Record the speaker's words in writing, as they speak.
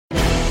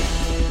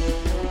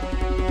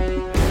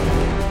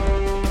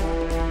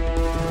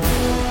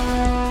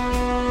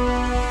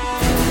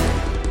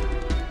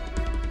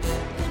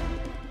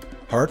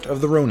Art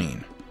of the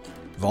Ronin,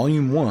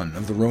 Volume 1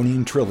 of the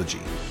Ronin Trilogy.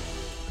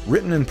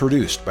 Written and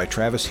produced by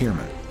Travis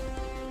Hierman.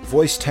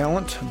 Voice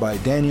talent by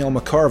Danielle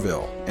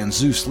McCarville and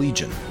Zeus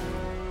Legion.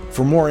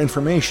 For more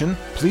information,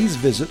 please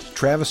visit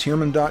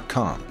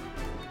TravisHierman.com.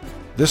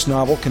 This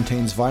novel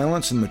contains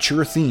violence and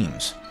mature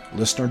themes.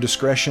 Listener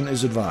discretion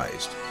is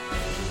advised.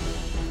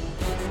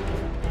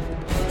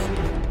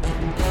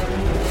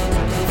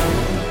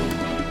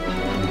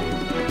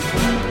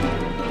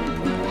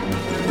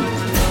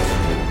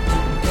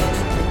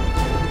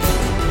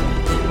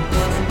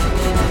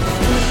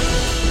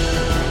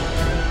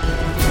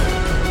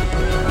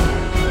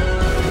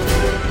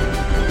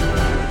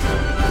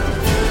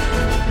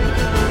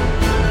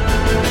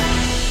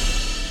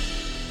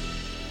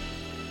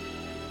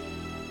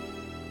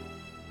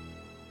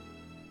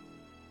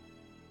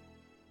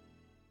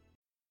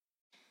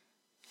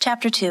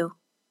 Chapter 2.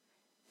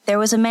 There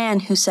was a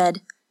man who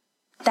said,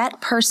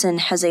 "That person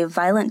has a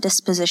violent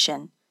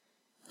disposition,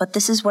 but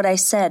this is what I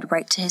said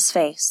right to his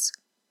face.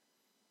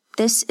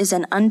 This is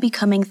an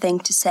unbecoming thing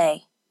to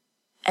say,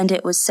 and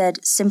it was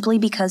said simply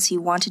because he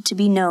wanted to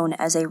be known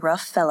as a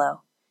rough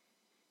fellow.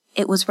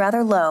 It was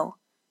rather low,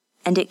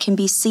 and it can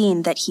be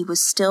seen that he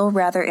was still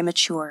rather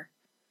immature.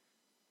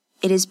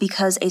 It is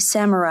because a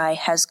samurai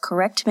has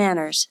correct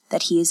manners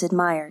that he is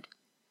admired.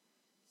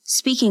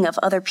 Speaking of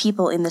other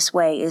people in this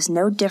way is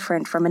no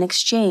different from an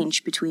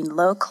exchange between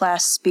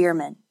low-class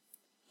spearmen.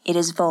 It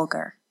is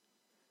vulgar."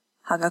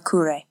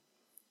 Hagakure.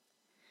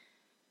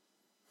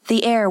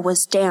 The air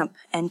was damp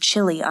and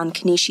chilly on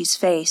Kanishi's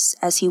face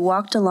as he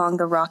walked along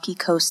the rocky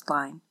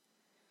coastline.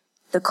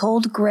 The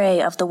cold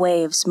gray of the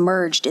waves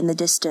merged in the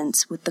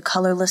distance with the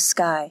colorless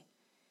sky,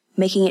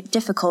 making it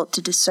difficult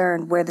to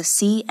discern where the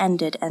sea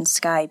ended and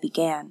sky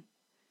began.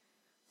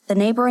 The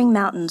neighboring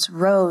mountains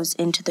rose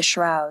into the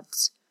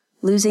shrouds,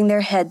 losing their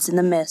heads in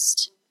the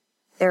mist,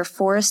 their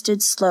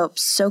forested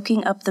slopes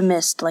soaking up the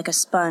mist like a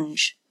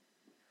sponge.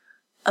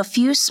 A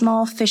few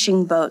small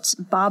fishing boats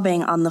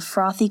bobbing on the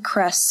frothy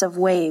crests of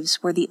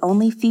waves were the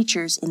only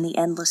features in the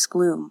endless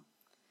gloom.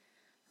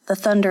 The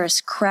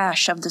thunderous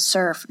crash of the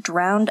surf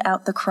drowned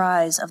out the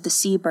cries of the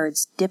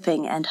seabirds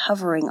dipping and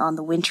hovering on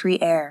the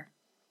wintry air.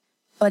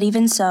 But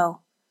even so,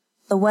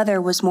 the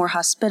weather was more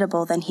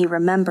hospitable than he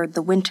remembered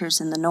the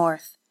winters in the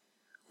north.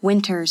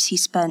 Winters he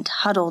spent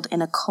huddled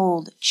in a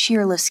cold,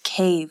 cheerless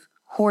cave,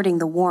 hoarding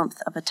the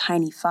warmth of a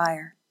tiny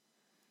fire.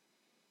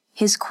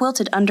 His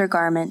quilted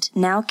undergarment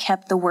now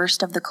kept the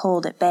worst of the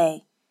cold at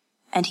bay,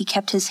 and he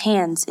kept his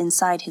hands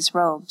inside his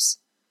robes.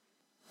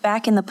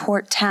 Back in the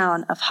port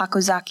town of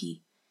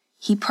Hakozaki,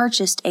 he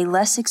purchased a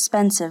less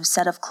expensive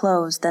set of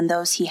clothes than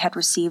those he had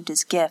received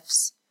as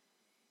gifts.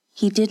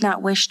 He did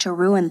not wish to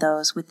ruin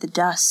those with the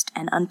dust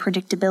and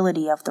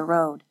unpredictability of the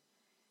road.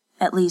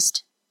 At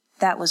least,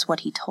 that was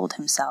what he told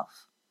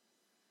himself.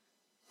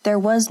 There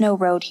was no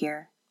road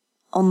here,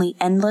 only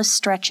endless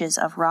stretches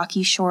of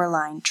rocky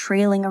shoreline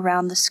trailing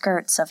around the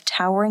skirts of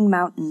towering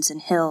mountains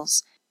and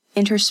hills,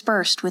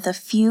 interspersed with a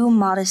few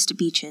modest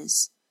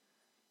beaches.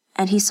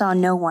 And he saw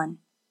no one,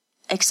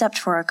 except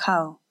for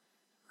Akao,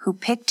 who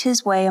picked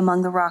his way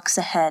among the rocks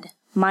ahead,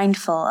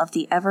 mindful of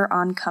the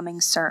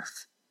ever-oncoming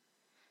surf.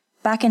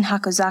 Back in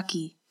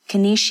Hakozaki,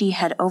 Kanishi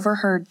had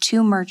overheard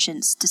two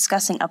merchants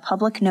discussing a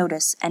public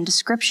notice and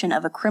description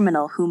of a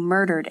criminal who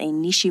murdered a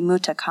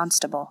Nishimuta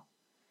constable.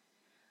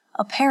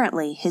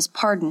 Apparently, his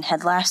pardon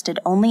had lasted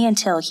only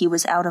until he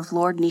was out of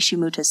Lord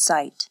Nishimuta's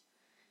sight.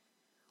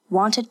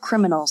 Wanted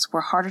criminals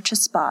were harder to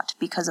spot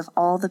because of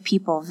all the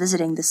people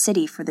visiting the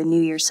city for the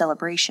New Year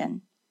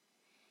celebration.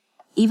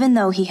 Even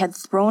though he had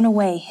thrown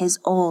away his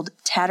old,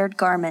 tattered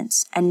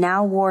garments and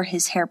now wore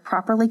his hair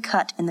properly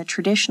cut in the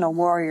traditional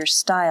warrior's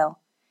style,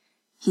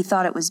 he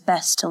thought it was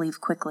best to leave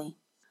quickly.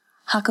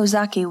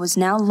 Hakozaki was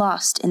now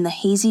lost in the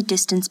hazy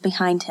distance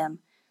behind him,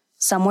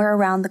 somewhere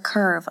around the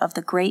curve of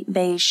the Great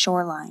Bay's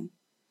shoreline.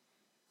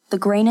 The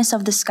grayness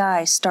of the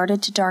sky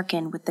started to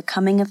darken with the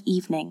coming of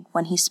evening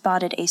when he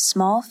spotted a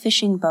small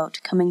fishing boat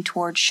coming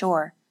toward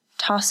shore,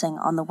 tossing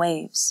on the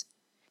waves.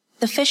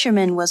 The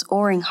fisherman was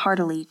oaring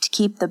heartily to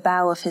keep the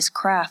bow of his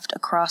craft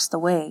across the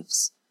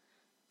waves.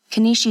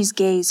 Kanishi's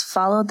gaze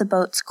followed the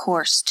boat's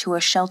course to a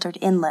sheltered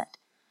inlet,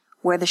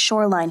 where the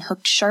shoreline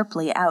hooked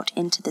sharply out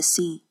into the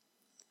sea.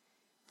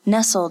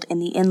 Nestled in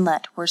the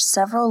inlet were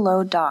several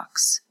low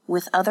docks,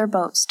 with other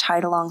boats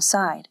tied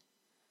alongside.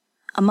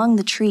 Among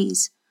the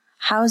trees,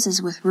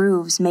 houses with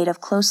roofs made of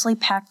closely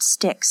packed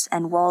sticks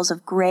and walls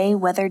of gray,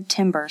 weathered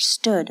timber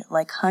stood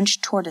like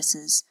hunched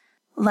tortoises,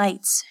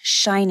 lights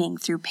shining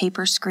through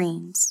paper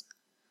screens.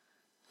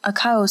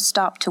 Akao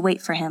stopped to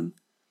wait for him.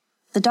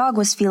 The dog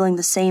was feeling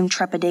the same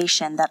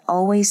trepidation that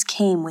always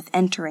came with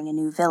entering a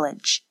new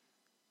village.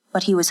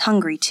 But he was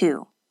hungry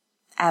too,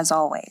 as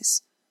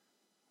always.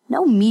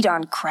 "No meat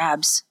on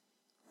crabs.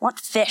 Want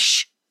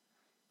fish."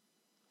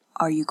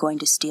 "Are you going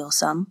to steal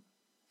some?"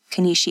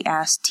 Kanishi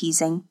asked,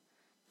 teasing.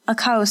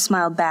 Akao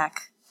smiled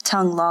back,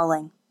 tongue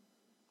lolling.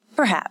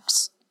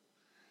 "Perhaps."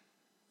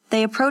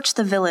 They approached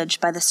the village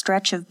by the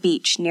stretch of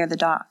beach near the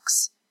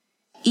docks.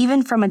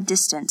 Even from a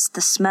distance,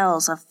 the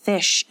smells of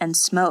fish and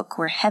smoke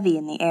were heavy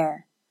in the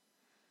air.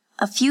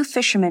 A few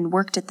fishermen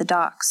worked at the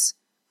docks,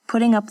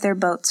 putting up their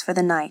boats for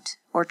the night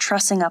or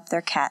trussing up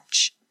their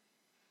catch.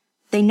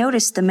 They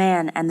noticed the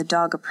man and the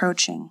dog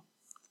approaching,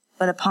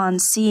 but upon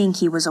seeing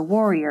he was a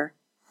warrior,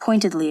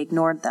 pointedly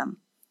ignored them.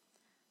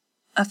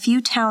 A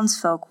few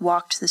townsfolk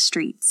walked the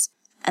streets,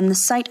 and the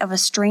sight of a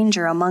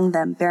stranger among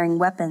them bearing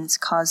weapons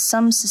caused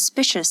some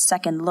suspicious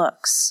second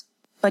looks.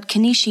 But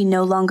Kanishi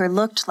no longer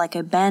looked like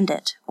a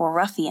bandit or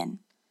ruffian.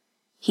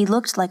 He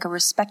looked like a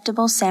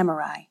respectable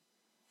samurai,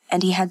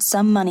 and he had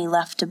some money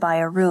left to buy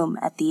a room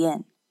at the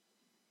inn.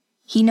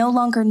 He no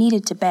longer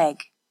needed to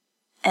beg,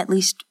 at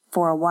least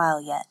for a while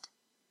yet.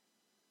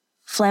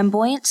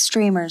 Flamboyant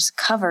streamers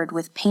covered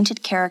with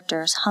painted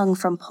characters hung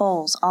from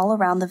poles all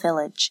around the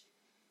village.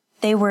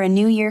 They were a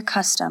New Year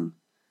custom,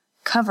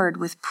 covered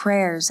with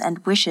prayers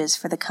and wishes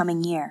for the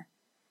coming year.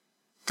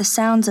 The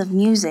sounds of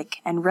music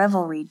and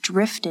revelry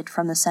drifted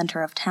from the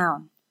center of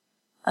town.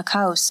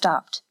 Akao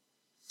stopped.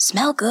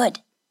 "Smell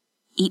good.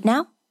 Eat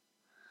now?"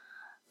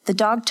 The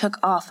dog took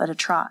off at a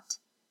trot.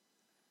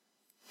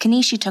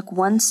 Kanishi took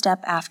one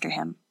step after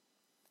him.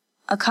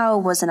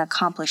 Akao was an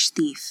accomplished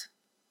thief.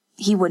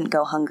 He wouldn't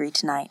go hungry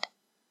tonight.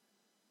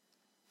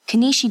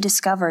 Kanishi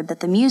discovered that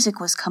the music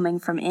was coming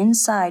from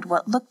inside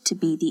what looked to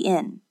be the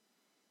inn.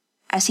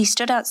 As he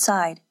stood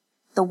outside,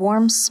 the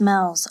warm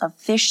smells of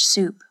fish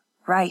soup,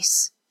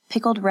 rice,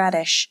 pickled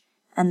radish,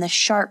 and the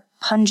sharp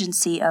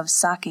pungency of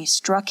sake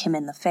struck him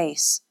in the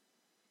face.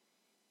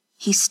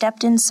 He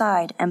stepped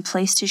inside and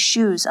placed his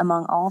shoes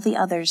among all the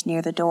others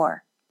near the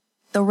door.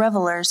 The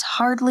revelers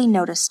hardly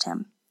noticed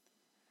him.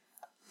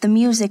 The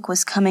music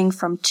was coming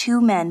from two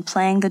men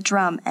playing the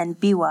drum and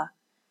biwa,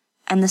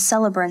 and the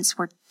celebrants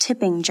were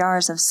tipping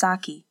jars of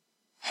sake,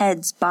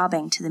 heads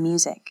bobbing to the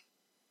music.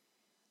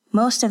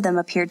 Most of them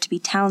appeared to be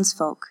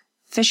townsfolk,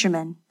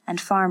 fishermen,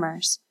 and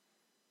farmers.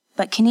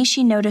 But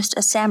Kanishi noticed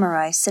a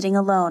samurai sitting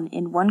alone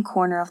in one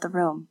corner of the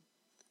room.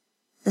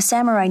 The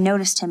samurai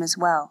noticed him as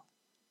well.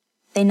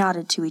 They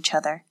nodded to each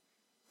other.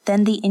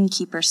 Then the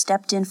innkeeper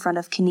stepped in front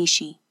of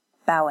Kanishi,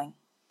 bowing.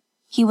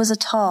 He was a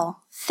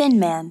tall, thin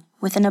man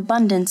with an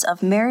abundance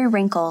of merry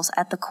wrinkles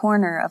at the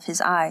corner of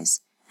his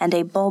eyes and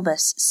a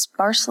bulbous,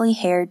 sparsely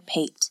haired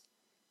pate.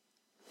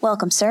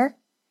 "Welcome, sir.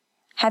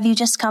 Have you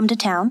just come to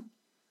town?"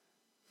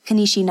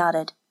 Kanishi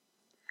nodded.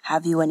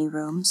 "Have you any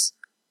rooms?"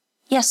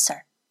 "Yes,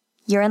 sir.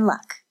 You're in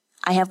luck.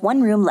 I have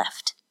one room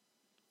left."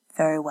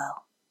 "Very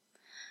well."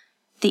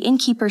 The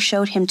innkeeper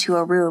showed him to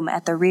a room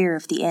at the rear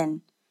of the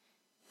inn.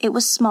 It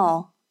was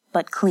small,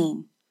 but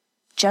clean,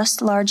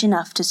 just large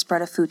enough to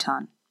spread a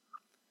futon.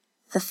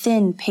 The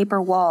thin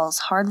paper walls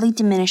hardly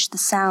diminished the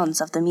sounds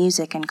of the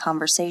music and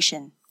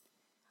conversation.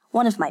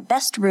 "One of my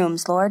best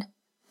rooms, lord.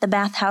 The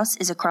bathhouse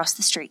is across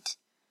the street.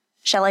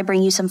 Shall I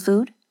bring you some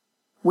food?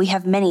 We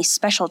have many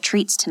special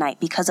treats tonight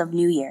because of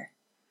New Year."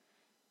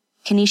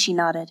 Kanishi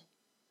nodded.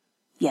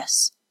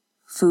 "Yes,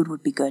 food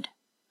would be good."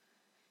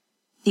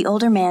 The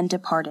older man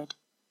departed.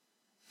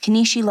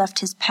 Kanishi left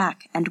his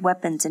pack and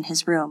weapons in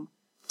his room,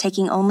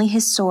 taking only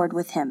his sword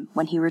with him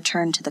when he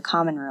returned to the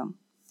common room.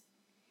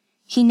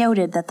 He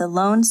noted that the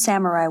lone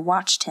samurai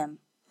watched him,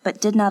 but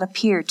did not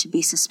appear to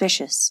be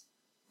suspicious,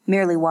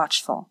 merely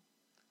watchful.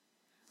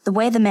 The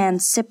way the man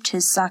sipped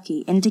his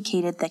sake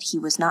indicated that he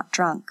was not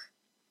drunk.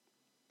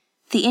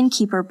 The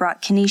innkeeper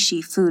brought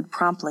Kanishi food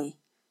promptly.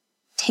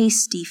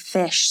 Tasty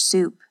fish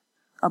soup,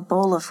 a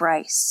bowl of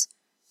rice,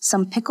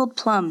 some pickled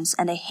plums,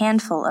 and a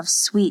handful of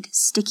sweet,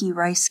 sticky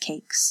rice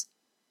cakes.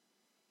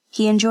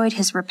 He enjoyed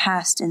his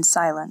repast in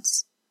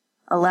silence,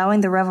 allowing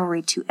the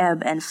revelry to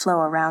ebb and flow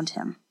around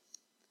him.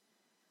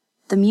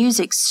 The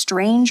music's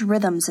strange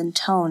rhythms and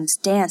tones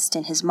danced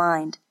in his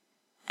mind,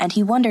 and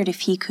he wondered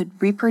if he could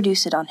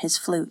reproduce it on his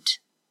flute.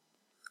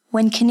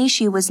 When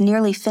Kanishi was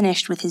nearly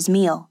finished with his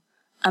meal,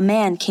 a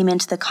man came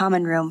into the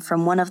common room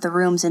from one of the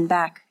rooms in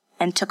back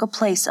and took a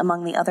place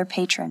among the other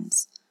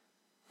patrons.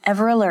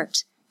 Ever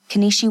alert,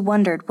 Kanishi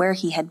wondered where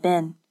he had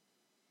been.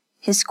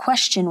 His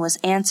question was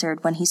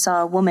answered when he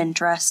saw a woman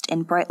dressed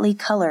in brightly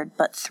colored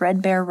but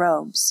threadbare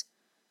robes.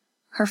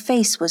 Her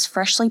face was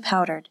freshly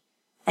powdered,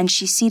 and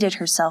she seated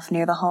herself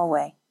near the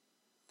hallway.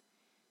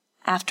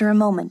 After a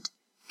moment,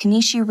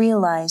 Kanishi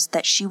realized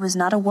that she was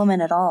not a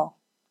woman at all,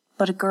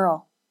 but a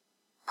girl,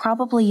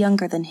 probably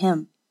younger than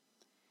him.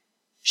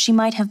 She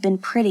might have been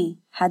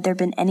pretty had there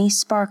been any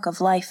spark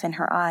of life in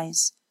her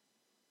eyes.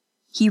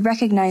 He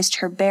recognized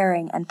her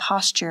bearing and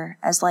posture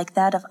as like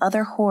that of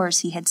other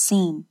whores he had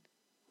seen,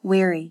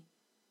 weary,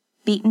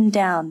 beaten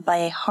down by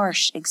a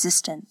harsh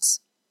existence.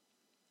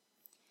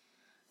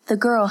 The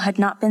girl had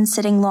not been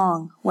sitting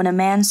long when a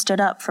man stood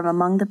up from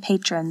among the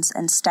patrons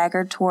and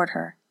staggered toward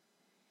her.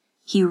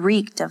 He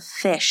reeked of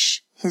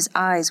fish, his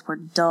eyes were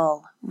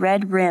dull,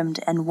 red-rimmed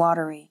and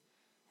watery,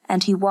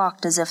 and he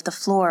walked as if the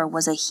floor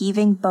was a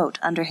heaving boat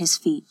under his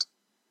feet.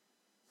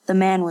 The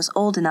man was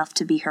old enough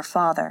to be her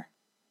father,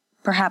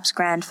 perhaps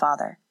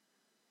grandfather.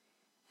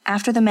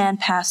 After the man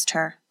passed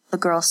her, the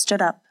girl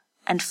stood up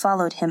and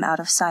followed him out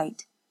of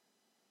sight.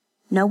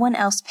 No one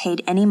else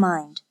paid any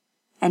mind,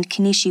 and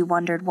Kenishi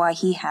wondered why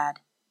he had.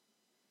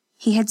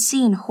 He had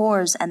seen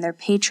whores and their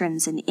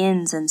patrons in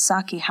inns and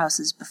sake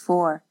houses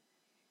before,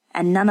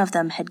 and none of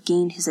them had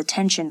gained his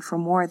attention for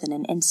more than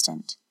an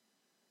instant.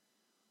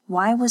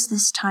 Why was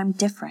this time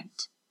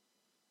different?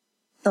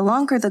 The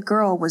longer the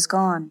girl was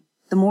gone,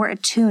 the more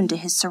attuned to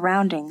his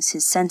surroundings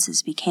his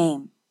senses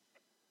became.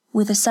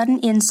 With a sudden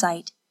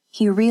insight,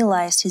 he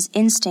realized his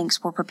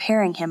instincts were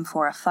preparing him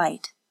for a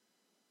fight.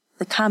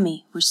 The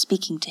kami was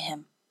speaking to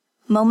him.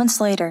 Moments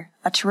later,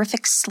 a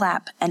terrific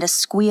slap and a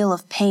squeal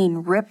of pain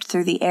ripped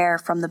through the air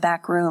from the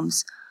back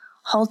rooms,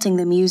 halting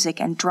the music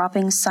and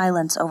dropping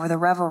silence over the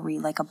revelry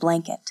like a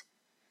blanket.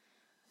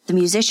 The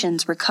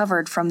musicians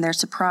recovered from their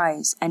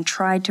surprise and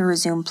tried to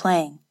resume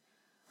playing,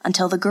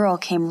 until the girl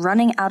came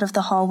running out of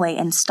the hallway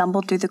and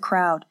stumbled through the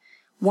crowd,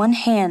 one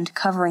hand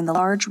covering the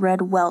large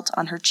red welt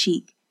on her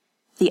cheek,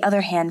 the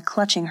other hand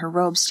clutching her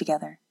robes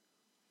together.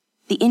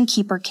 The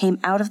innkeeper came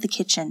out of the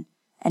kitchen,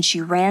 and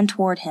she ran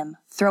toward him,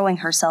 throwing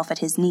herself at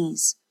his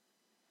knees.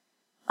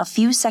 A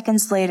few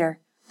seconds later,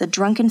 the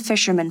drunken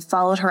fisherman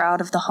followed her out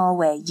of the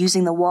hallway,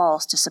 using the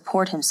walls to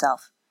support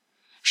himself.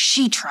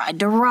 "She tried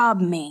to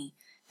rob me,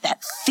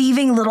 that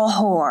thieving little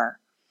whore."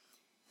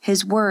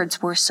 His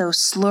words were so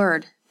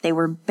slurred they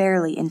were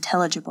barely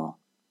intelligible.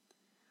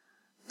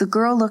 The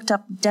girl looked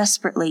up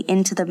desperately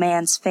into the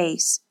man's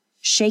face,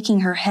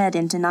 shaking her head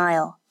in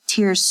denial,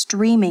 tears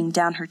streaming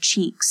down her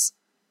cheeks.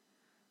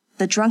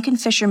 The drunken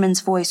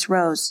fisherman's voice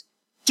rose.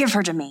 "Give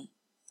her to me.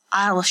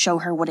 I'll show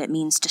her what it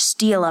means to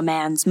steal a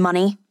man's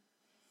money."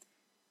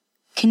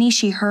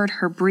 Kenishi heard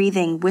her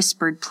breathing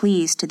whispered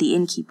pleas to the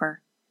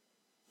innkeeper.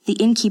 The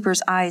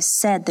innkeeper's eyes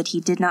said that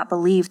he did not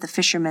believe the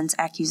fisherman's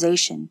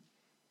accusation,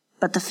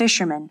 but the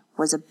fisherman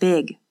was a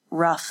big,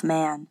 rough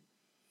man.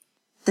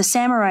 The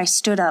samurai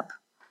stood up,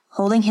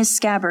 holding his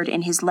scabbard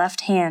in his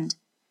left hand,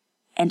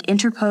 and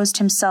interposed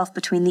himself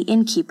between the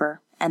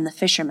innkeeper and the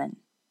fisherman.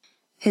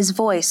 His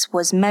voice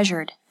was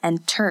measured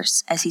and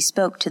terse as he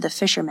spoke to the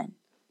fisherman.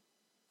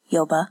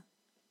 "Yoba,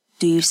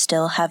 do you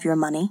still have your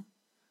money?"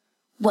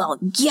 "Well,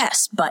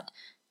 yes, but—"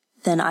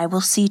 "Then I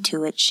will see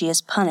to it she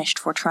is punished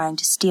for trying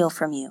to steal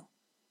from you.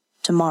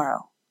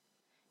 Tomorrow."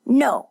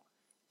 "No!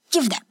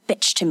 Give that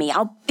bitch to me!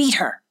 I'll beat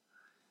her!"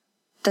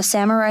 The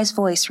samurai's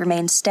voice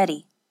remained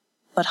steady,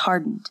 but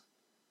hardened.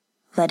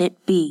 "Let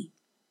it be.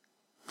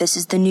 This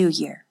is the new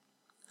year.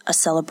 A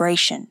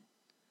celebration."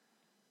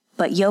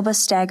 But Yoba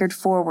staggered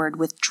forward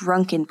with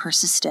drunken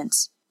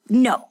persistence.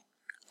 "No!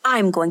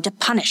 I'm going to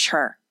punish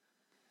her!"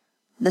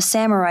 The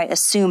samurai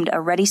assumed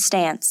a ready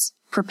stance,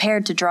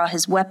 prepared to draw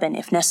his weapon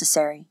if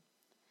necessary.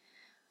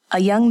 A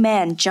young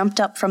man jumped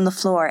up from the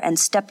floor and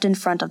stepped in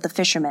front of the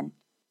fisherman.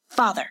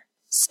 "Father,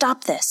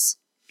 stop this!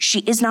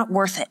 She is not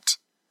worth it!"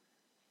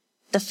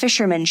 The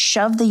fisherman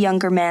shoved the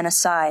younger man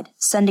aside,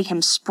 sending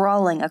him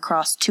sprawling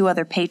across two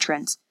other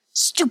patrons.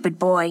 "Stupid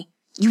boy!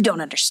 You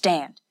don't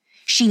understand.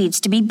 She needs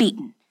to be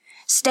beaten.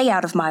 Stay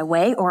out of my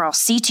way, or I'll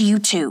see to you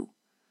too."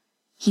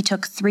 He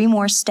took 3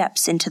 more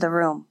steps into the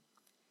room.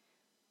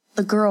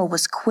 The girl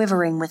was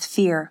quivering with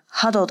fear,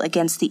 huddled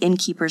against the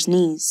innkeeper's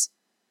knees.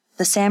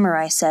 The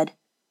samurai said,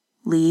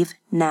 "Leave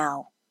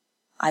now.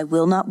 I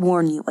will not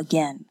warn you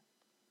again."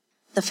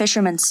 The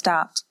fisherman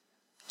stopped,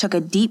 took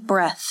a deep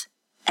breath,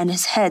 and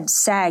his head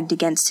sagged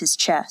against his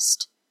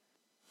chest.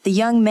 The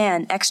young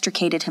man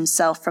extricated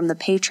himself from the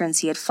patrons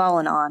he had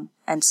fallen on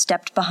and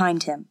stepped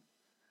behind him.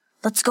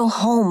 "Let's go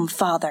home,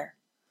 father."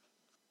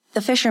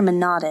 The fisherman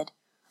nodded,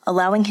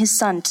 allowing his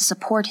son to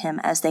support him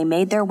as they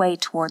made their way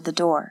toward the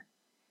door.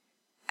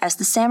 As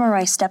the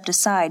samurai stepped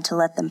aside to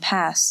let them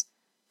pass,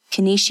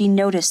 Kenishi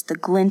noticed the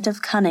glint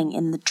of cunning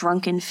in the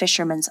drunken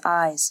fisherman's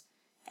eyes,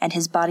 and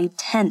his body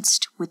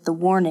tensed with the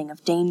warning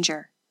of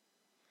danger.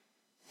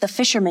 The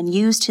fisherman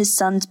used his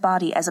son's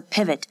body as a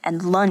pivot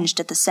and lunged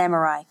at the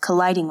samurai,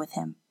 colliding with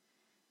him.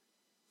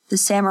 The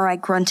samurai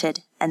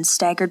grunted and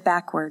staggered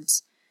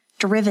backwards,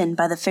 driven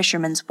by the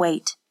fisherman's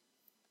weight.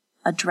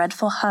 A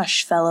dreadful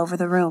hush fell over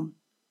the room.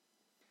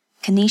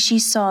 Kenishi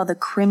saw the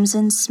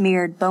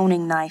crimson-smeared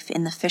boning knife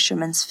in the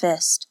fisherman's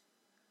fist.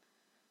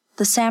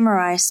 The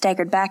samurai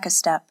staggered back a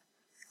step,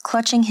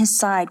 clutching his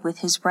side with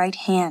his right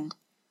hand,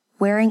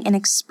 wearing an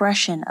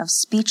expression of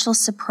speechless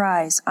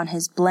surprise on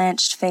his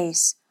blanched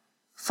face,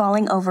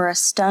 falling over a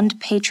stunned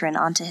patron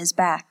onto his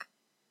back.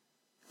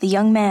 The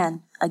young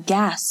man,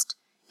 aghast,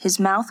 his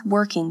mouth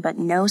working but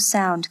no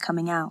sound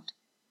coming out.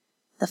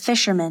 The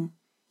fisherman,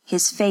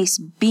 his face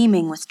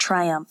beaming with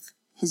triumph,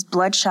 his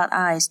bloodshot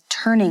eyes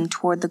turning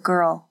toward the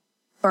girl,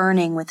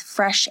 burning with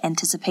fresh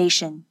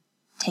anticipation,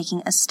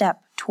 taking a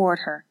step toward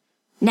her.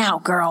 "Now,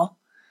 girl!"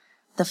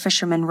 the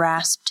fisherman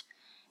rasped,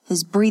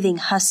 his breathing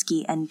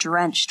husky and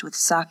drenched with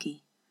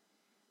sake.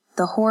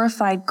 The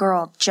horrified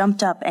girl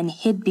jumped up and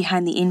hid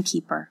behind the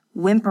innkeeper,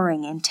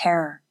 whimpering in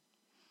terror.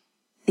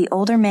 The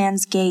older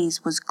man's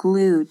gaze was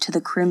glued to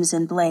the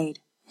crimson blade,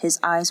 his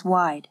eyes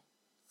wide,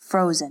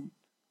 frozen.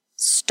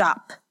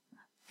 "Stop,"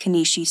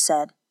 Kenishi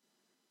said.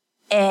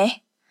 "Eh?"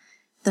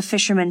 The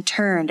fisherman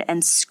turned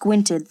and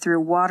squinted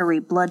through watery,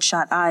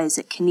 bloodshot eyes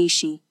at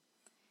Kenishi.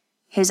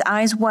 His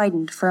eyes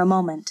widened for a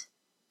moment,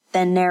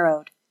 then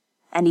narrowed,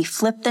 and he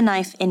flipped the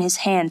knife in his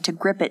hand to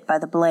grip it by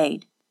the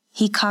blade.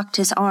 He cocked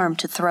his arm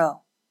to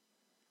throw.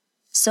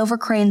 Silver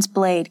Crane's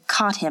blade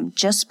caught him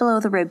just below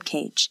the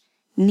ribcage,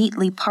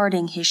 neatly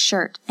parting his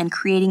shirt and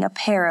creating a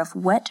pair of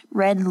wet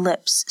red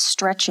lips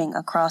stretching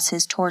across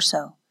his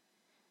torso.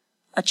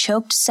 A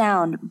choked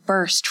sound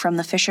burst from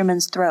the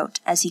fisherman's throat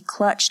as he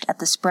clutched at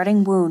the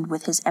spreading wound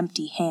with his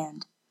empty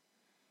hand.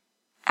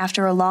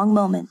 After a long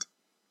moment,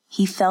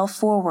 he fell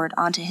forward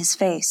onto his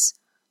face,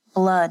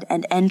 blood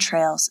and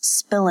entrails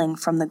spilling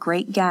from the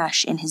great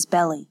gash in his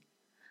belly.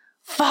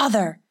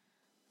 "Father!"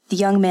 The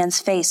young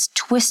man's face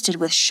twisted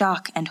with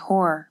shock and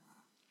horror.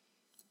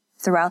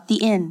 Throughout the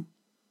inn,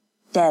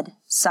 dead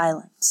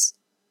silence.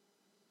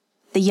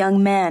 The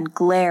young man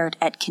glared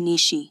at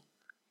Kenishi.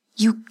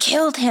 "You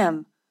killed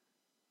him!"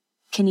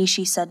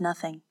 Kenishi said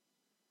nothing.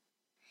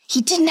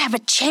 "He didn't have a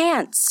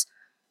chance!"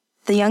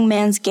 The young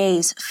man's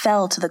gaze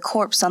fell to the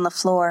corpse on the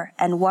floor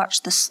and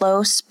watched the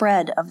slow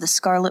spread of the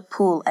scarlet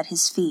pool at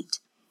his feet.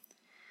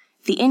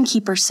 The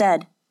innkeeper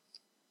said,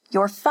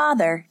 "Your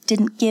father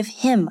didn't give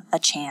him a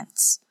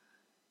chance."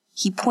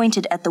 He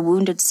pointed at the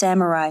wounded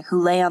samurai who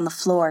lay on the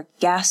floor,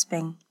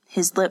 gasping,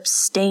 his lips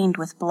stained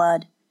with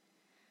blood.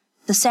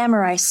 The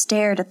samurai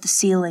stared at the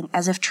ceiling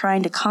as if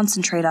trying to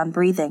concentrate on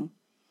breathing,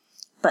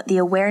 but the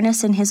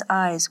awareness in his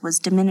eyes was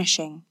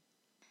diminishing.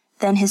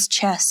 Then his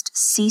chest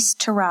ceased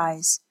to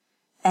rise,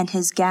 and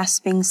his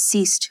gasping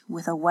ceased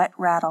with a wet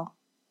rattle.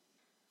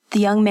 The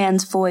young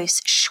man's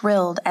voice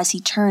shrilled as he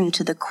turned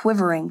to the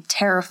quivering,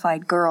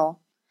 terrified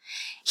girl.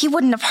 "He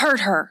wouldn't have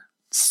hurt her!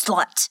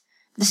 Slut!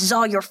 This is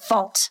all your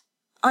fault!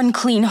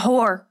 Unclean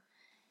whore!"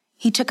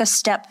 He took a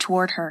step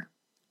toward her.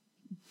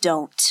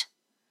 "Don't."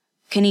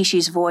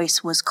 Kenishi's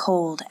voice was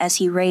cold as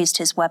he raised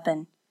his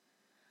weapon.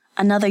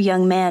 Another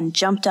young man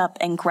jumped up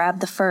and grabbed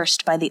the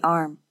first by the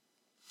arm.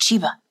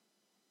 "Chiba,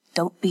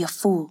 don't be a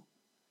fool."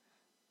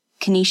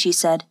 Kenishi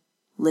said,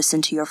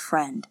 "Listen to your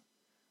friend.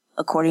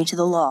 According to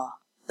the law,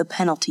 the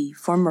penalty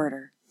for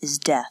murder is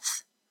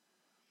death."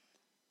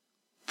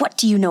 "What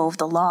do you know of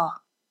the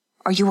law?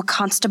 Are you a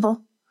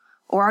constable?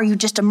 Or are you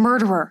just a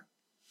murderer?"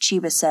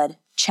 Chiba said,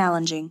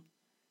 challenging.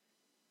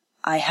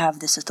 "I have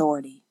this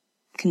authority,"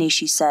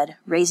 Kenishi said,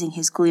 raising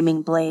his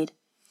gleaming blade,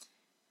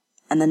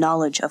 "and the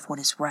knowledge of what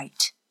is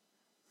right.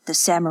 The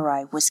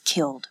samurai was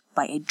killed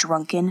by a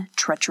drunken,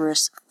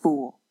 treacherous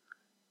fool.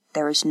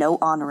 There is no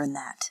honor in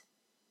that.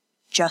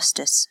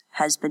 Justice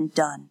has been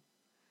done."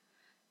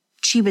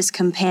 Chiba's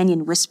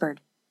companion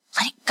whispered,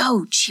 "Let it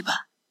go, Chiba.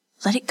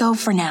 Let it go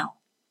for now.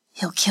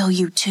 He'll kill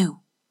you too."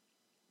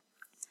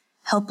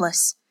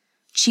 Helpless,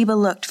 Chiba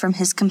looked from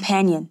his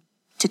companion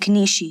to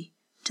Kenishi,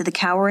 to the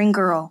cowering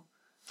girl,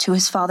 to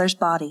his father's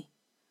body.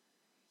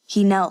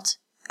 He knelt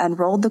and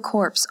rolled the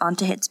corpse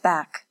onto its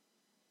back.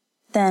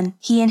 Then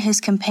he and his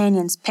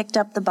companions picked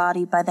up the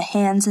body by the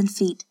hands and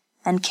feet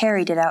and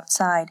carried it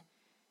outside,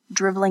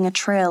 dribbling a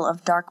trail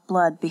of dark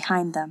blood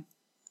behind them.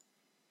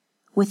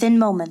 Within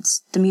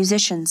moments, the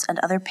musicians and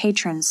other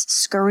patrons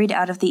scurried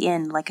out of the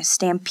inn like a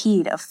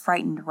stampede of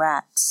frightened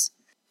rats.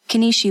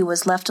 Kenishi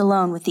was left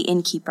alone with the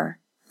innkeeper,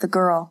 the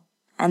girl,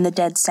 and the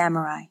dead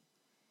samurai.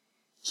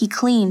 He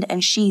cleaned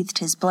and sheathed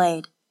his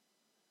blade.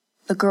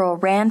 The girl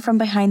ran from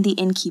behind the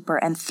innkeeper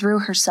and threw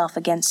herself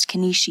against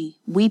Kenishi,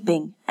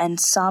 weeping and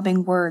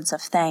sobbing words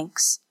of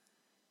thanks.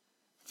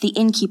 The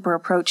innkeeper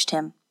approached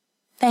him.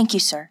 "Thank you,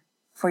 sir,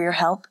 for your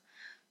help.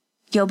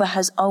 Yoba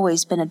has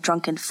always been a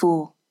drunken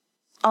fool,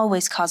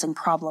 always causing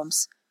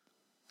problems.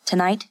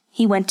 Tonight,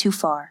 he went too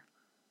far.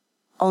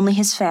 Only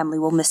his family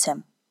will miss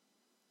him."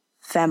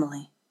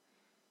 "Family?"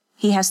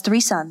 "He has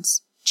 3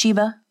 sons,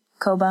 Chiba,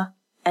 Koba,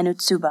 and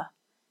Utsuba.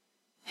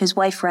 His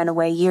wife ran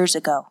away years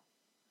ago."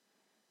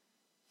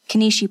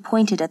 Kenishi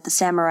pointed at the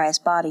samurai's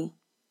body.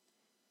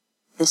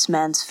 "This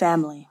man's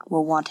family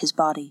will want his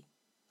body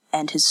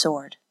and his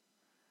sword."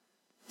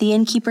 The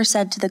innkeeper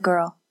said to the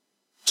girl,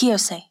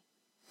 "Kiyose,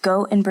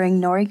 go and bring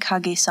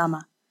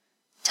Norikage-sama.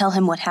 Tell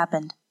him what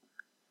happened."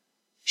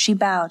 She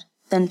bowed,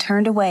 then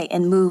turned away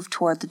and moved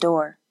toward the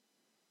door.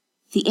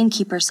 The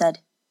innkeeper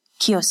said,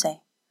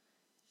 "Kiyose."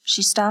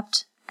 She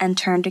stopped and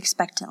turned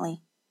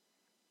expectantly.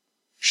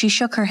 She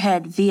shook her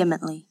head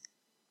vehemently.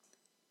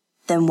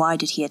 "Then why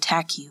did he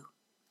attack you?"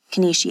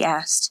 Kenishi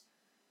asked.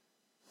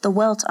 The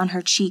welt on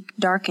her cheek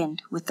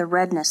darkened with the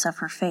redness of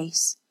her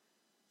face.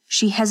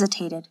 She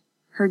hesitated,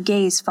 her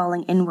gaze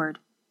falling inward.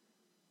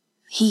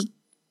 "He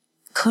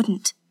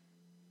couldn't,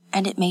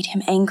 and it made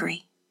him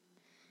angry."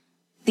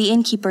 The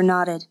innkeeper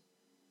nodded,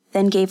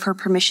 then gave her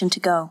permission to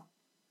go.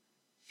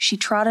 She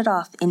trotted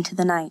off into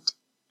the night.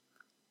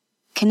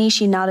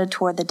 Kenishi nodded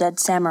toward the dead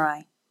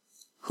samurai.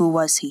 "Who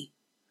was he?"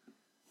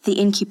 The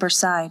innkeeper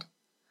sighed.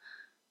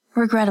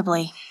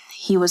 "Regrettably,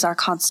 he was our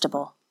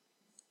constable.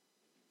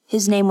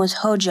 His name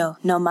was Hojo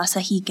no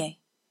Masahige."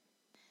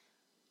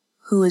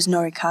 "Who is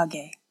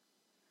Norikage?"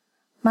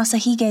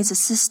 "Masahige's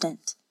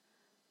assistant."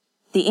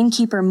 The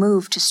innkeeper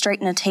moved to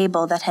straighten a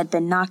table that had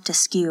been knocked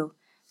askew,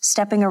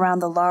 stepping around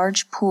the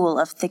large pool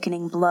of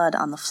thickening blood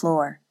on the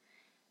floor.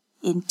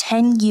 "In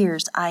 10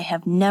 years I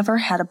have never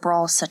had a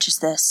brawl such as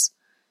this.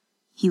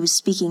 He was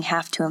speaking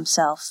half to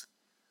himself.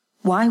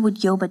 Why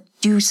would Yoba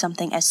do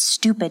something as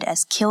stupid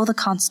as kill the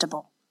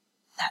constable?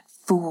 That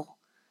fool.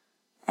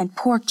 And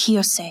poor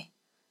Kiyose.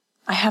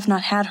 I have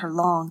not had her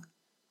long.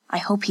 I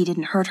hope he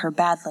didn't hurt her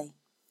badly.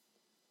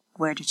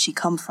 Where did she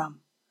come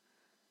from?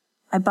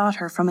 I bought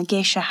her from a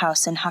geisha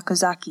house in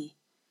Hakozaki.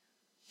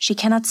 She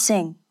cannot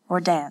sing or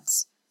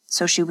dance,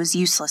 so she was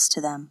useless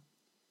to them.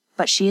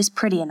 But she is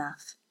pretty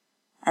enough,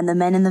 and the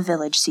men in the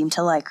village seem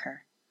to like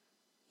her.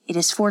 It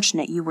is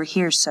fortunate you were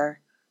here, sir.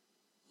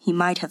 He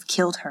might have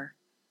killed her,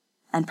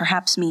 and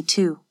perhaps me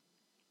too.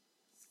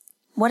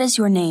 What is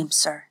your name,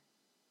 sir?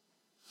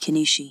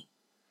 Kenishi.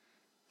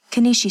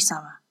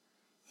 Kenishi-sama,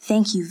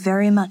 thank you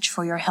very much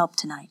for your help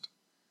tonight.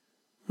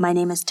 My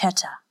name is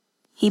Teta.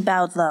 He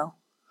bowed low.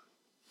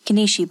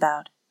 Kenishi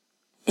bowed.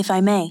 If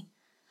I may,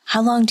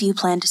 how long do you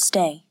plan to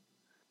stay?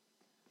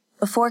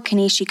 Before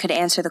Kenishi could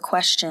answer the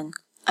question,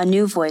 a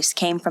new voice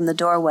came from the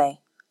doorway.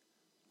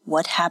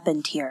 What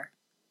happened here?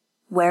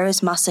 Where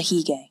is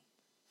Masahige?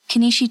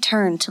 Kenishi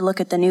turned to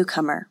look at the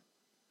newcomer.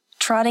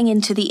 Trotting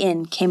into the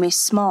inn came a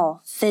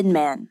small, thin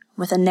man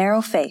with a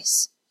narrow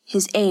face,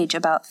 his age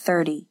about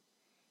 30.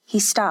 He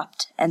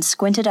stopped and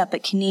squinted up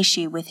at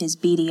Kenishi with his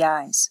beady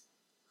eyes.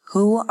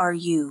 Who are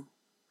you?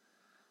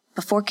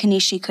 Before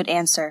Kenishi could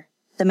answer,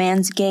 the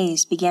man's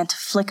gaze began to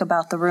flick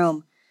about the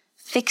room,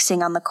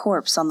 fixing on the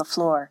corpse on the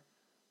floor.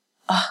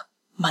 Ah,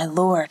 my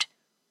lord,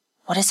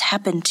 what has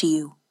happened to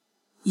you?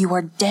 You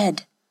are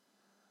dead.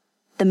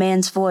 The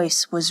man's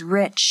voice was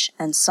rich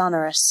and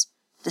sonorous,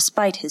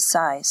 despite his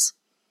size.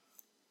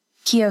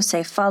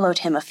 Kiyose followed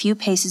him a few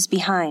paces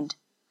behind,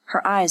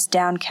 her eyes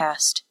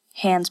downcast,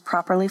 hands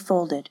properly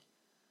folded.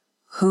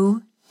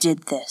 Who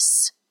did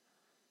this?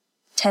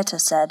 Teta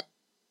said,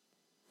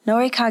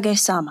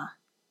 Norikage-sama.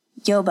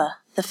 Yoba,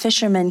 the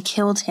fisherman,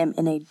 killed him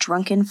in a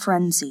drunken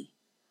frenzy.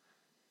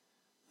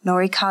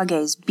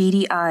 Norikage's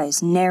beady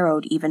eyes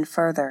narrowed even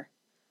further.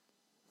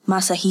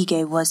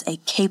 Masahige was a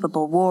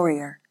capable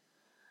warrior.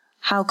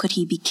 How could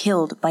he be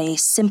killed by a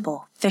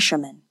simple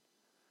fisherman?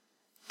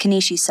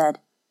 Kenishi said,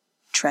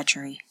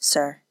 Treachery,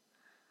 sir.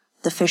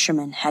 The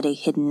fisherman had a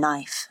hidden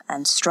knife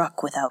and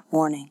struck without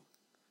warning.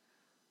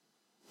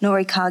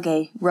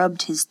 Norikage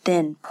rubbed his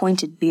thin,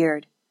 pointed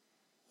beard.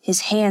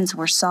 His hands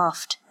were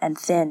soft and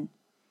thin.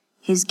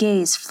 His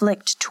gaze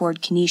flicked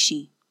toward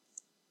Kenishi.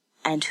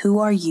 And who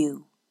are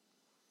you?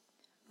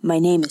 My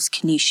name is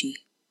Kenishi.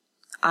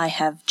 I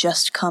have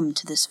just come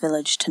to this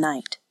village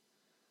tonight.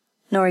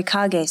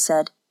 Norikage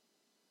said,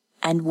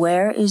 And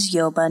where is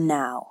Yoba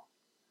now?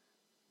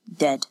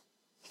 Dead,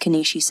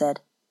 Kenishi said.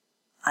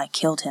 I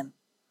killed him.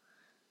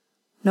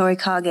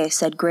 Norikage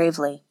said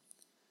gravely,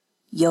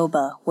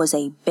 Yoba was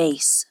a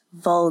base,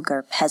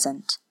 vulgar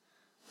peasant.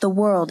 The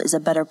world is a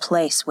better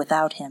place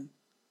without him.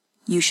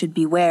 You should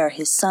beware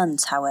his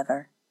sons,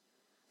 however.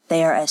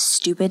 They are as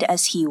stupid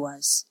as he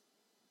was.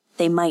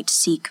 They might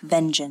seek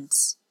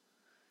vengeance.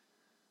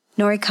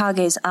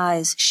 Norikage's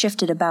eyes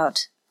shifted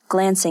about,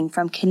 glancing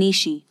from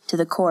Kenishi to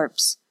the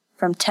corpse,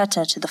 from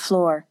Teta to the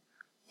floor,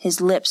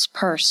 his lips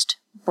pursed,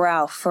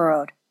 brow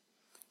furrowed.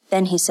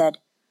 Then he said,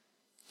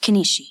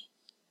 Kenishi,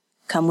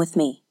 come with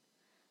me.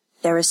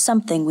 There is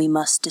something we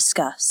must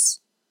discuss.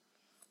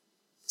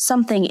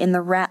 Something in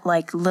the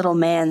rat-like little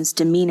man's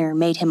demeanor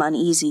made him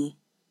uneasy.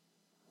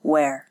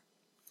 Where?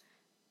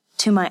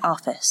 To my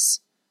office.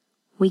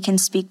 We can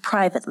speak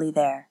privately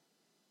there.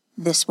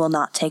 This will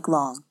not take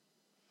long.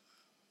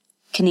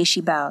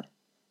 Kenishi bowed.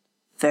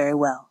 Very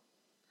well.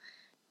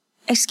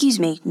 Excuse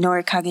me,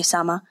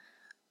 Norikage-sama,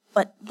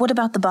 but what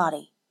about the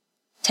body?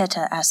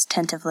 Teta asked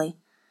tentatively.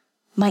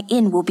 My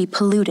inn will be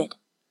polluted.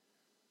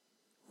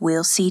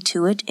 We'll see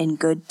to it in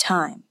good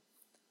time.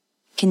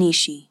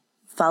 Kenishi,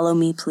 follow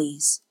me,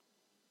 please.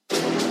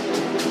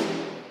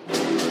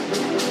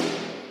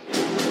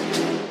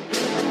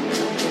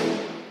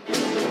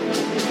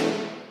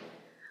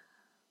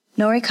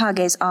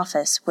 Norikage's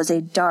office was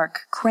a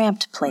dark,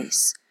 cramped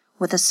place,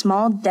 with a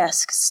small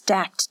desk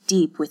stacked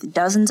deep with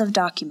dozens of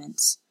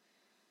documents.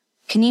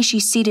 Kenishi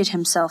seated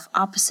himself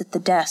opposite the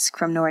desk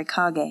from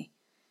Norikage,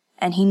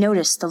 and he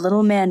noticed the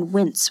little man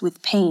wince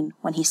with pain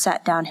when he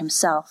sat down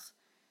himself,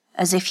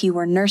 as if he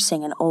were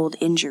nursing an old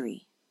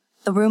injury.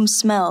 The room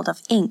smelled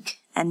of ink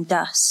and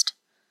dust.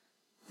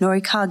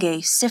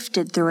 Norikage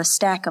sifted through a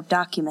stack of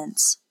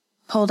documents,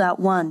 pulled out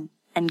one,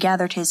 and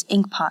gathered his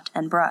inkpot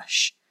and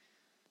brush.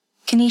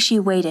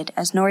 Kenishi waited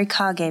as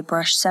Norikage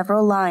brushed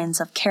several lines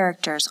of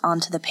characters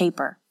onto the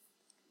paper.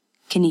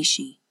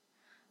 Kenishi,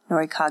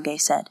 Norikage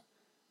said,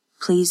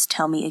 please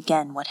tell me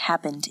again what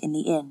happened in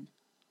the inn.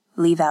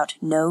 Leave out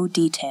no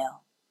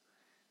detail.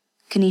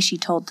 Kenishi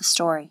told the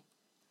story.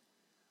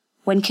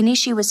 When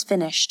Kenishi was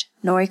finished,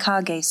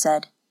 Norikage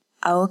said,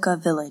 Aoka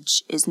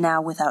village is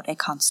now without a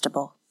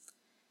constable.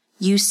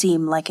 You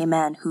seem like a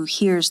man who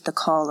hears the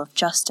call of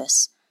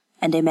justice,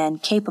 and a man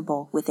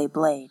capable with a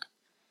blade.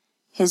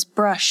 His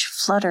brush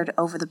fluttered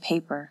over the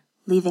paper,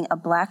 leaving a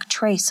black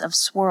trace of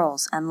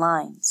swirls and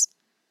lines.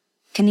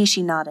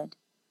 Kenishi nodded.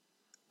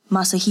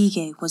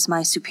 Masahige was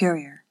my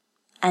superior,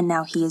 and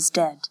now he is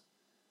dead.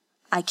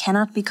 I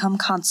cannot become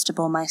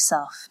constable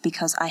myself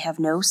because I have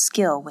no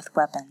skill with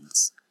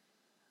weapons.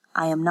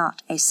 I am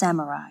not a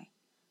samurai,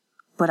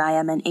 but I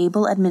am an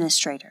able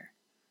administrator.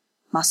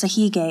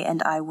 Masahige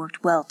and I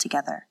worked well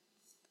together.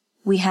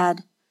 We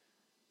had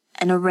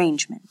an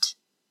arrangement,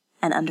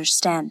 an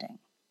understanding.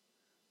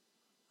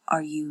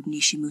 Are you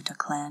Nishimuta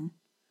clan?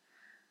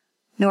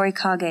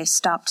 Norikage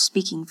stopped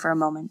speaking for a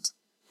moment,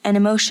 an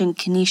emotion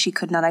Kenishi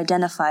could not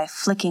identify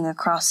flicking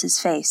across his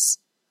face.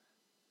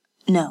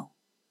 No,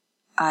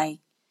 I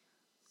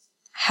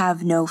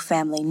have no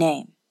family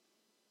name.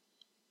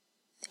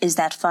 Is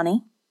that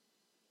funny?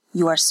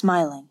 You are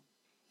smiling.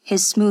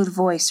 His smooth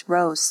voice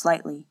rose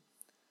slightly.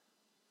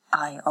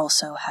 I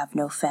also have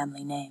no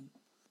family name.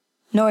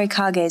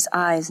 Norikage's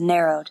eyes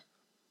narrowed.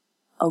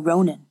 A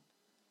Ronin.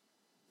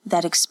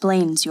 That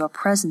explains your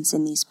presence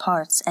in these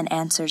parts and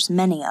answers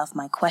many of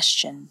my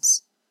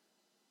questions.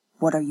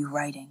 What are you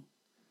writing?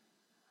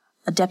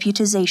 A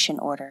deputization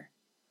order.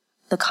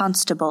 The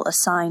constable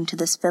assigned to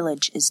this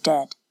village is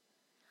dead.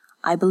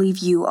 I believe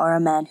you are a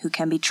man who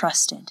can be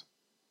trusted,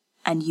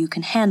 and you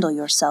can handle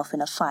yourself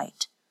in a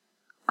fight.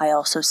 I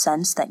also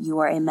sense that you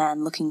are a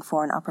man looking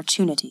for an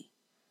opportunity.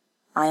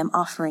 I am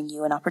offering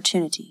you an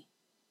opportunity.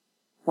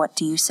 What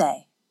do you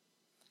say?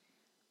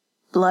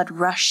 Blood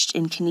rushed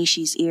in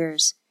Kenishi's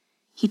ears.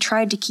 He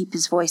tried to keep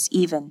his voice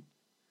even.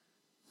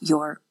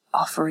 You're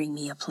offering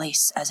me a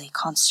place as a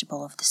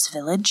constable of this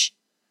village?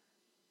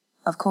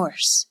 Of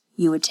course,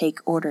 you would take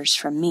orders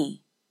from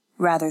me,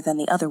 rather than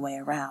the other way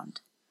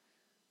around.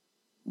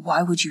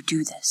 Why would you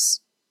do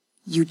this?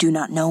 You do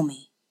not know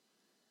me.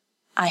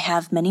 I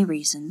have many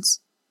reasons.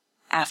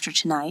 After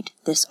tonight,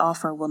 this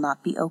offer will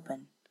not be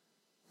open.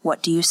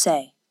 What do you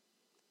say?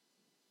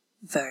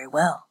 Very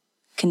well,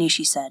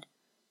 Kenishi said.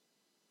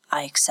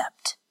 I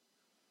accept.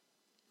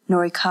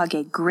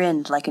 Norikage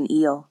grinned like an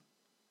eel.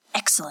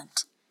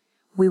 Excellent.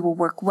 We will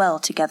work well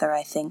together,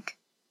 I think.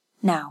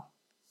 Now,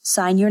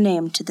 sign your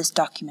name to this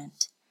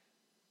document.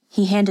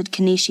 He handed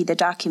Kenishi the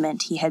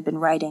document he had been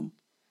writing.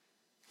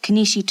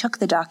 Kenishi took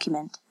the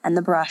document and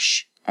the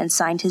brush and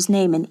signed his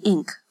name in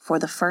ink for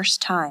the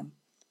first time.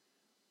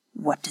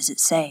 What does it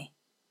say?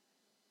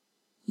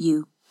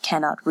 You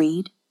cannot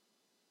read?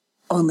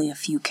 Only a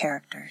few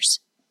characters.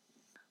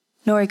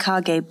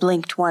 Norikage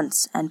blinked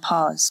once and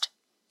paused.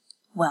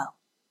 Well,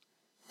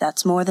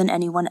 that's more than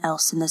anyone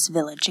else in this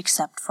village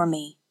except for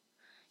me,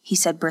 he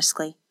said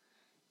briskly.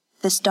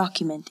 This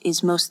document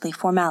is mostly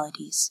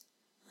formalities,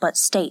 but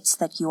states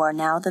that you are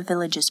now the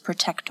village's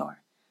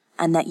protector,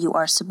 and that you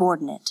are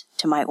subordinate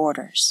to my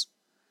orders.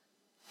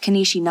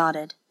 Kenishi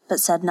nodded, but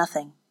said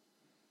nothing.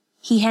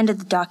 He handed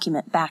the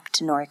document back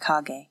to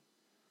Norikage.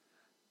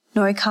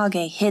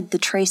 Norikage hid the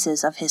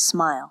traces of his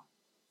smile.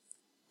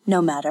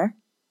 No matter.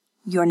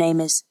 Your name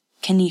is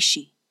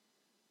Kenishi.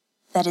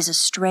 That is a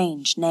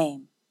strange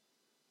name.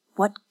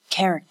 What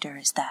character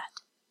is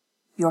that?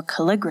 Your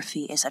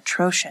calligraphy is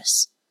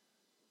atrocious.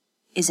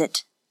 Is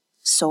it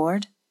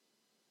sword?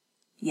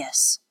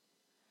 Yes.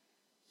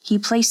 He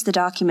placed the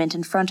document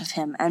in front of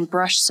him and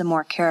brushed some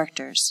more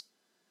characters.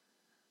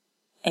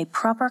 A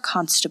proper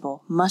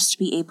constable must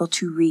be able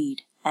to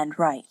read and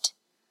write.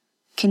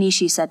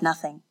 Kenishi said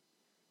nothing.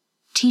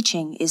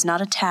 Teaching is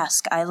not a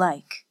task I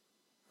like,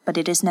 but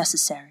it is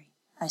necessary,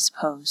 I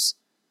suppose.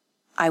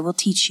 I will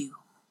teach you.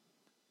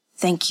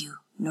 Thank you,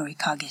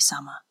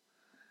 Norikage-sama.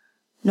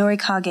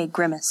 Norikage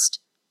grimaced.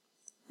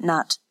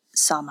 Not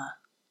sama.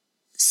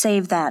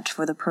 Save that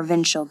for the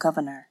provincial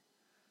governor.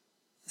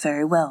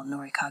 Very well,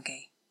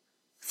 Norikage.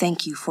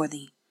 Thank you for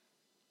the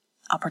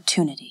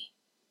opportunity.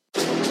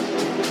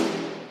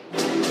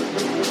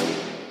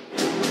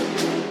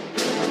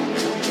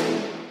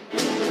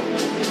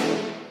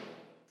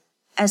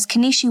 As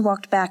Kenishi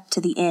walked back to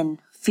the inn,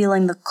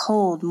 feeling the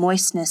cold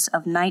moistness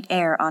of night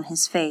air on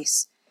his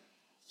face,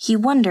 he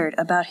wondered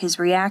about his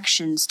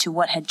reactions to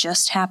what had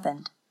just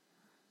happened.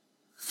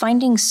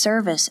 Finding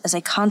service as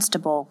a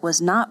constable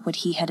was not what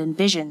he had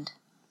envisioned.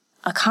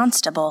 A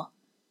constable?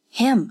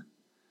 Him!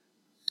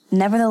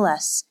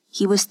 Nevertheless,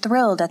 he was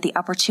thrilled at the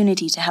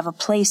opportunity to have a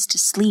place to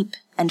sleep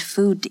and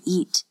food to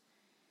eat.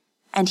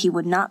 And he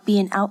would not be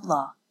an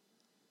outlaw.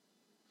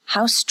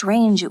 How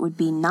strange it would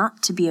be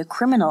not to be a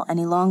criminal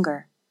any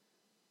longer.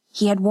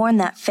 He had worn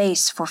that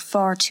face for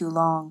far too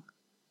long.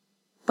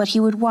 But he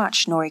would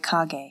watch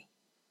Norikage.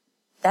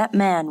 That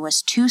man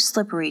was too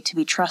slippery to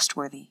be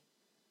trustworthy.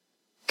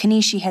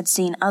 Kenishi had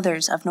seen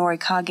others of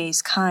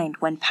Norikage's kind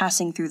when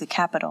passing through the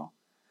capital,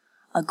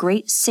 a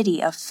great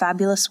city of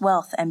fabulous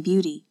wealth and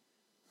beauty,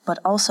 but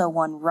also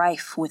one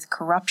rife with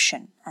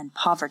corruption and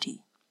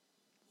poverty.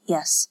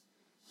 Yes,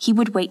 he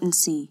would wait and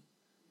see.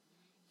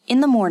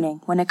 In the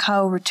morning, when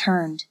Akao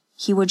returned,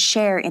 he would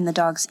share in the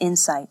dog's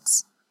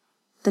insights.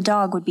 The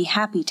dog would be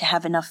happy to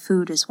have enough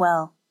food as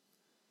well.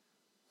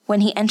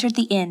 When he entered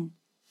the inn,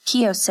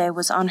 Kiyose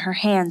was on her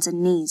hands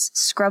and knees,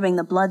 scrubbing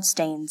the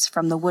bloodstains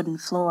from the wooden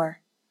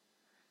floor.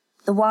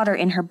 The water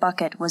in her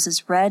bucket was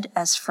as red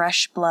as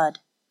fresh blood.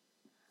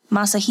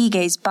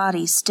 Masahige's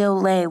body still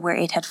lay where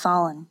it had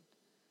fallen.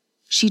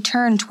 She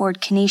turned toward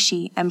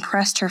Kenishi and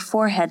pressed her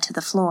forehead to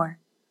the floor.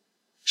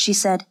 She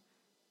said,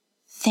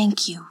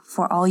 "Thank you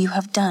for all you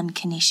have done,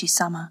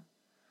 Kanishi-sama."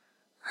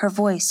 Her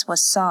voice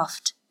was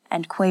soft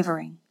and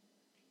quavering.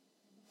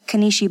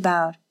 Kanishi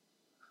bowed.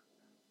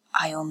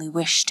 "I only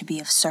wish to be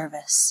of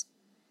service."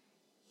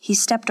 He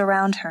stepped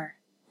around her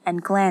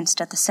and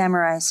glanced at the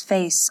samurai's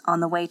face on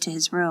the way to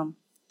his room.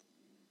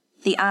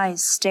 The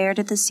eyes stared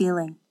at the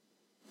ceiling,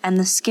 and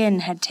the skin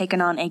had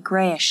taken on a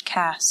grayish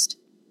cast.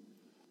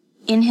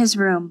 In his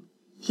room,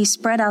 he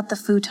spread out the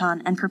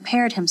futon and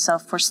prepared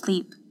himself for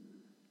sleep.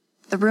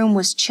 The room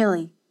was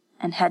chilly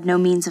and had no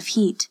means of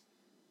heat,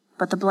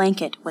 but the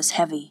blanket was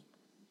heavy.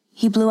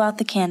 He blew out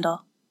the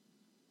candle.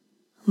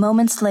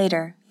 Moments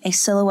later, a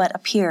silhouette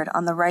appeared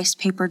on the rice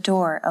paper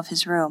door of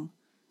his room,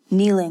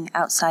 kneeling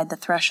outside the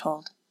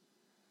threshold.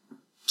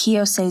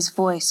 Kiyose's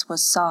voice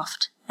was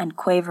soft and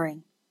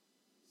quavering.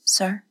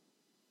 "Sir,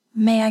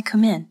 may I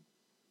come in?"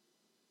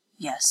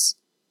 "Yes."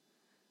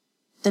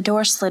 The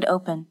door slid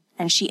open,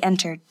 and she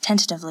entered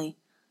tentatively,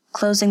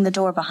 closing the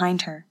door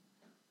behind her.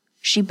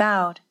 She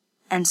bowed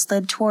and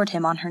slid toward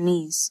him on her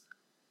knees.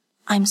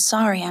 "I'm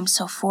sorry I'm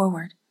so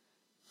forward.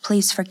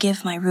 Please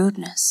forgive my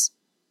rudeness."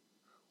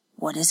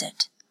 "What is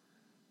it?"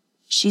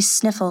 She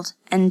sniffled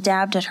and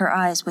dabbed at her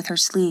eyes with her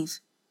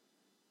sleeve.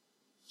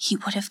 "He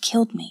would have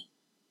killed me.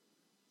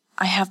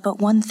 I have but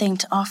one thing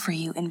to offer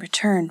you in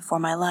return for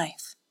my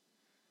life."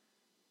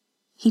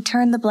 He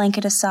turned the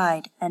blanket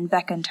aside and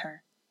beckoned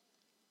her.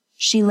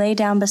 She lay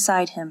down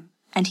beside him,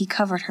 and he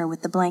covered her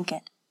with the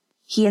blanket.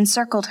 He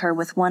encircled her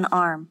with one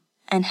arm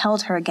and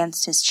held her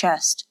against his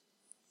chest.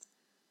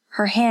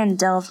 Her hand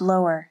delved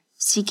lower,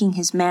 seeking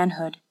his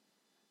manhood,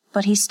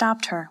 but he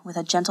stopped her with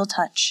a gentle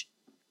touch.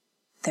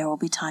 "There will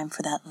be time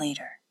for that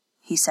later,"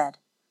 he said.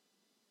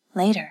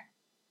 "Later?"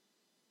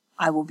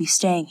 "I will be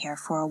staying here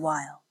for a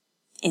while,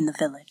 in the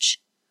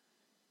village."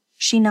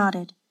 She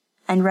nodded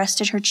and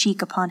rested her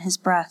cheek upon his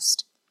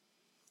breast.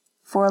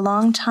 For a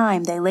long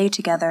time they lay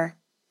together,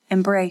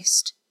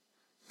 embraced,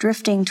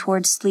 drifting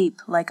toward sleep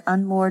like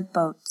unmoored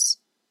boats.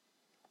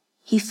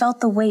 He felt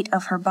the weight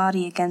of her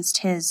body against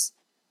his,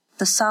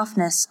 the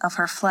softness of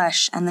her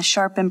flesh and the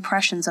sharp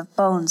impressions of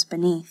bones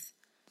beneath,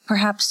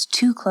 perhaps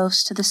too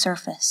close to the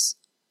surface.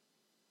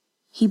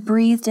 He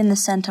breathed in the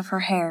scent of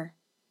her hair,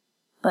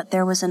 but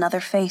there was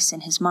another face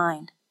in his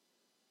mind.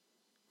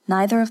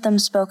 Neither of them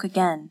spoke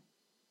again,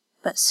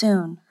 but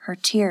soon her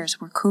tears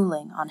were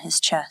cooling on his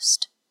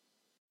chest.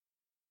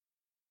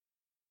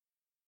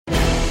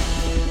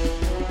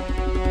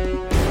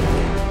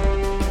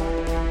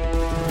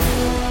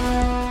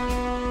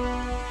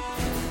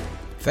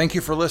 Thank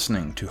you for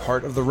listening to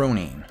Heart of the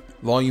Ronin,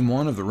 Volume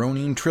 1 of the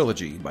Ronin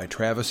Trilogy by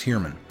Travis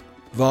Hierman.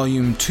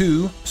 Volume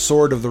 2,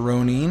 Sword of the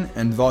Ronin,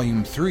 and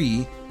Volume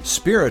 3,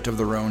 Spirit of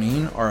the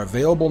Ronin, are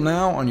available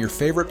now on your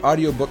favorite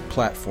audiobook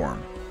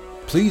platform.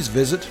 Please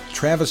visit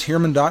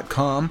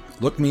TravisHierman.com,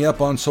 look me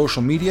up on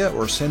social media,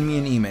 or send me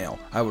an email.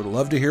 I would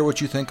love to hear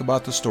what you think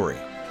about the story.